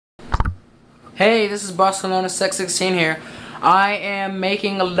Hey, this is Barcelona 616 here. I am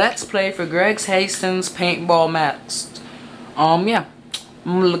making a Let's Play for Greg's Hastings Paintball Max. Yeah.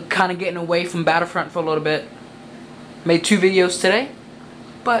 I'm kind of getting away from Battlefront for a little bit. Made 2 videos today.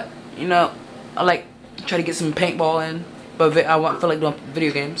 But, you know, I like try to get some paintball in. But I feel like doing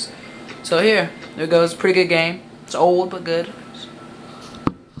video games. So here it goes. Pretty good game. It's old but good.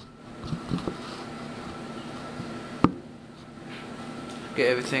 Get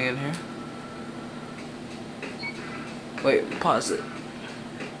everything in here. Wait, pause it.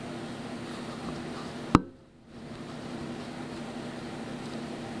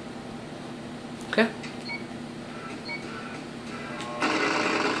 Okay.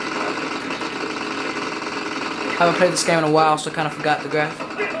 Haven't played this game in a while, so I kind of forgot the graphic.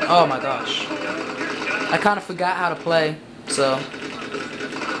 Oh my gosh. I kind of forgot how to play, so.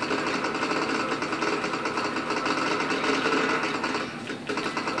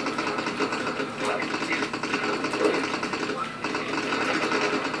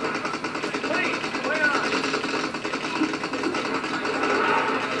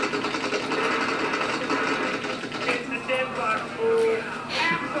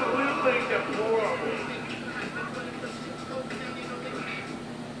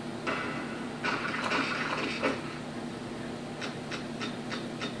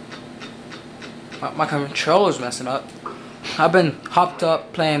 My controller's messing up. I've been hopped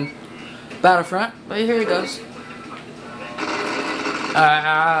up playing Battlefront, but here it goes.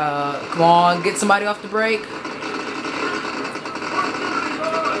 Come on, get somebody off the break.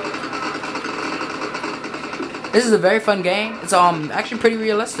 This is a very fun game. It's actually pretty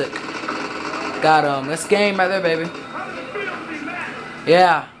realistic. Got this game right there, baby.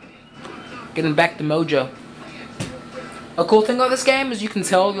 Yeah, getting back to mojo. A cool thing about this game is you can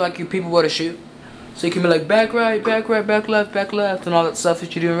tell like your people where to shoot. So you can be like back right, back left, and all that stuff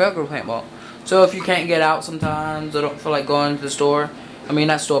that you do in regular paintball. So if you can't get out sometimes, or don't feel like going to the store, I mean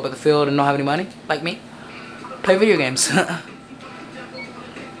not store, but the field, and don't have any money, like me, play video games.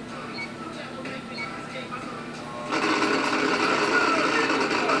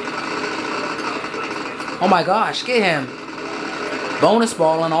 Oh my gosh, get him. Bonus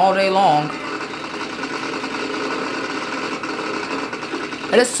balling all day long.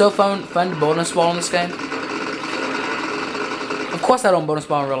 It is so fun to bonus ball in this game. Of course I don't bonus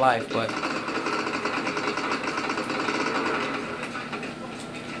ball in real life, but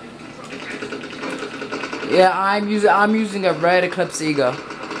yeah, I'm using a red Eclipse Ego,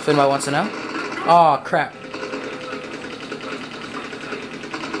 if anybody wants to know. Oh crap.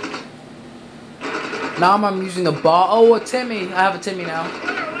 Now I'm using a ball. Oh, a Timmy. I have a Timmy now.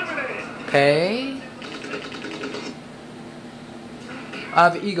 Okay. I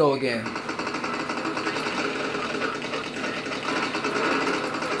have Ego again.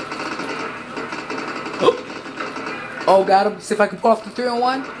 Oh, got him. See if I can pull off the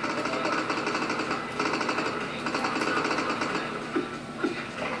 3-on-1.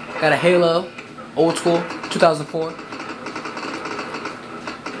 Got a Halo. Old school. 2004.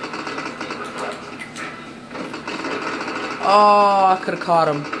 Oh, I could have caught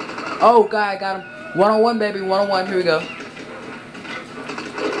him. Oh, guy, I got him. 1-on-1, baby. 1-on-1. Here we go.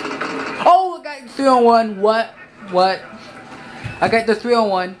 3-on-1, what? I got the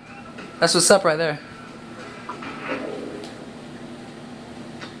 3-on-1. That's what's up right there.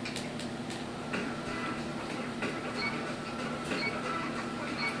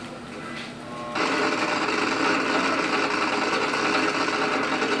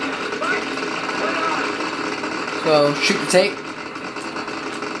 So, shoot the tape.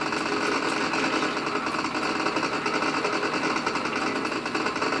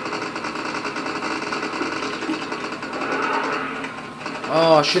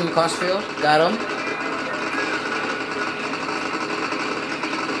 Oh, shooting across field. Got him.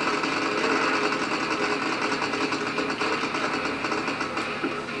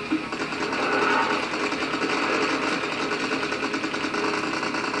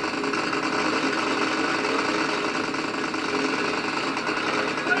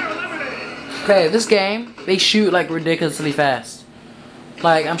 Okay, this game, they shoot like ridiculously fast.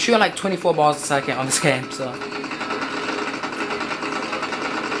 Like, I'm shooting like 24 balls a second on this game, so.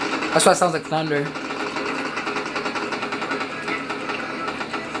 That's why it sounds like thunder.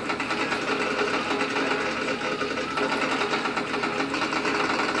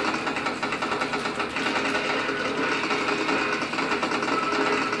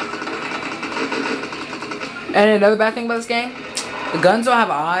 And another bad thing about this game, the guns don't have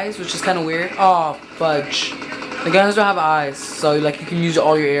eyes, which is kind of weird. Oh, fudge. The guns don't have eyes, so like you can use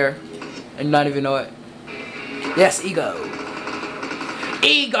all your air and not even know it. Yes, ego.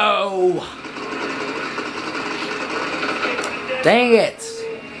 Ego! Dang it.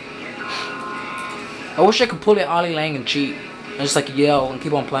 I wish I could pull it Ollie Lang and cheat. And just like yell and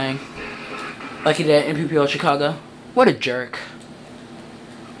keep on playing. Like he did at MPPL Chicago. What a jerk.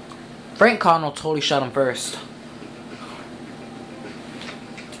 Frank Connell totally shot him first.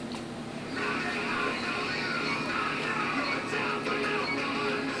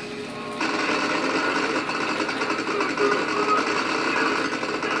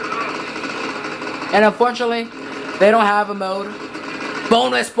 And unfortunately, they don't have a mode.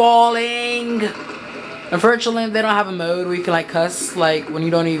 Bonus balling! Unfortunately, they don't have a mode where you can like cuss, like when you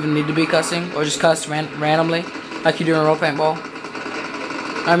don't even need to be cussing, or just cuss randomly, like you do in real paintball.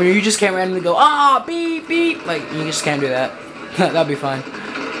 I mean, you just can't randomly go, ah, beep, beep. Like, you just can't do that. That'd be fine.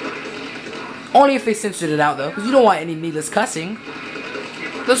 Only if they censored it out, though, because you don't want any needless cussing.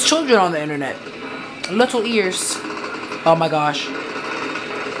 There's children on the internet. Little ears. Oh my gosh.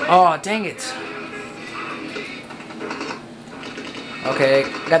 Oh, dang it. Okay,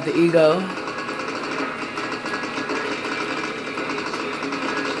 got the ego.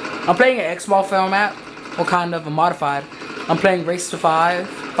 I'm playing an X-Ball format, or kind of a modified. I'm playing Race to 5,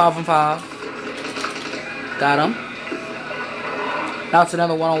 5-on-5. Got him. Now it's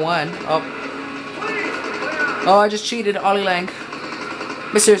another 1-on-1. Oh, I just cheated, Ollie Lang.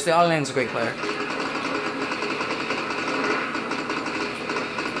 But seriously, Ollie Lang's a great player.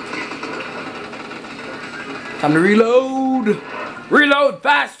 Time to reload! Reload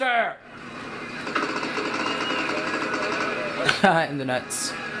faster! In the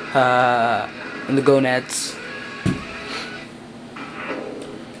nuts. In the gonads.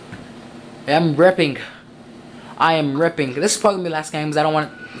 Yeah, I'm ripping. I am ripping. This is probably gonna be the last game because I don't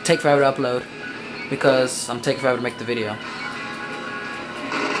want it to take forever to upload. Because I'm taking forever to make the video.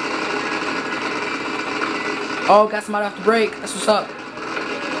 Oh, got somebody off the break. That's what's up.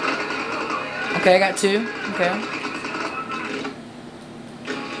 Okay, I got 2. Okay.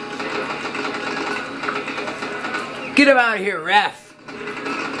 Get him out of here, ref.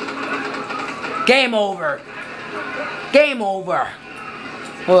 Game over. Game over.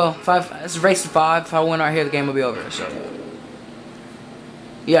 Well, it's race to 5. If I win right here, the game will be over. So,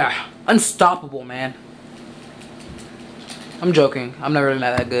 yeah, unstoppable, man. I'm joking. I'm not really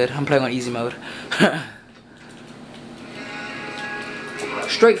not that good. I'm playing on easy mode.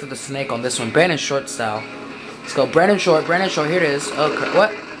 Straight for the snake on this one. Brandon Short style. Let's go. Brandon Short. Brandon Short. Here it is. Okay.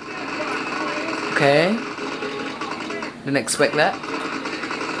 What? Okay. Didn't expect that.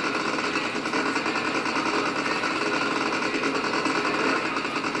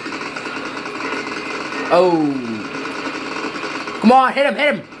 Oh. Come on. Hit him.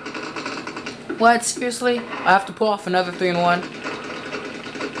 Hit him. What? Seriously? I have to pull off another 3-in-1.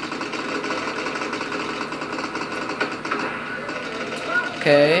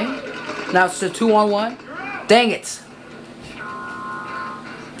 Okay. Now it's a 2-on-1. Dang it.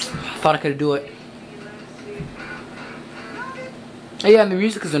 I thought I could do it. Yeah, and the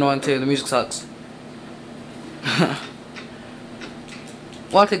music is annoying too. The music sucks.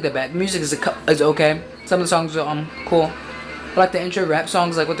 Well, I'll take that back. The music is okay. Some of the songs are cool. I like the intro rap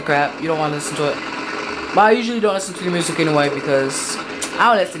songs, like what the crap. You don't want to listen to it. But I usually don't listen to the music anyway because I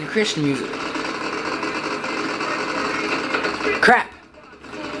don't listen to Christian music. Crap.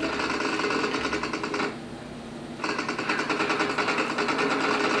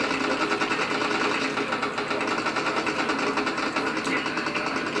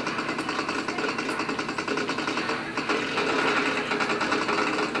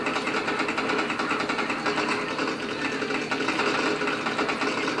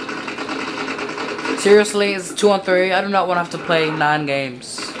 Seriously, it's 2-on-3. I do not want to have to play 9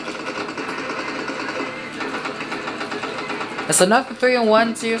 games. That's another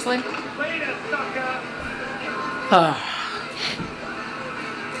 3-on-1, seriously? I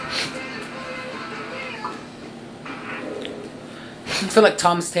feel like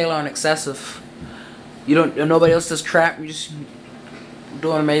Thomas Taylor on excessive. You don't. Nobody else does crap. You just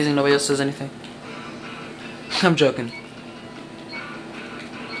doing amazing. Nobody else does anything. I'm joking.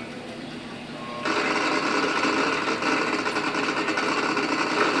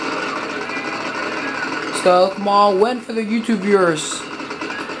 So, come on, win for the YouTube viewers.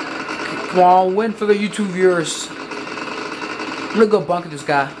 Come on, win for the YouTube viewers. I'm gonna go bunker this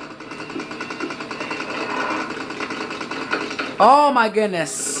guy. Oh my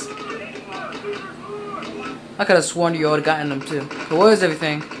goodness. I could have sworn you would have gotten them too. But where is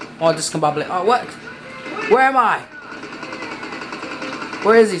everything? Oh, discombobulated. Oh, what? Where am I?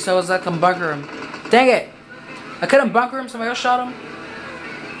 Where is he? So I was like, I can bunker him. Dang it. I couldn't bunker him. Somebody else shot him.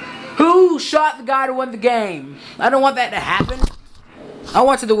 Who shot the guy to win the game? I don't want that to happen. I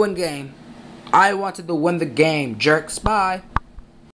wanted to win the game. I wanted to win the game. Jerks. Bye.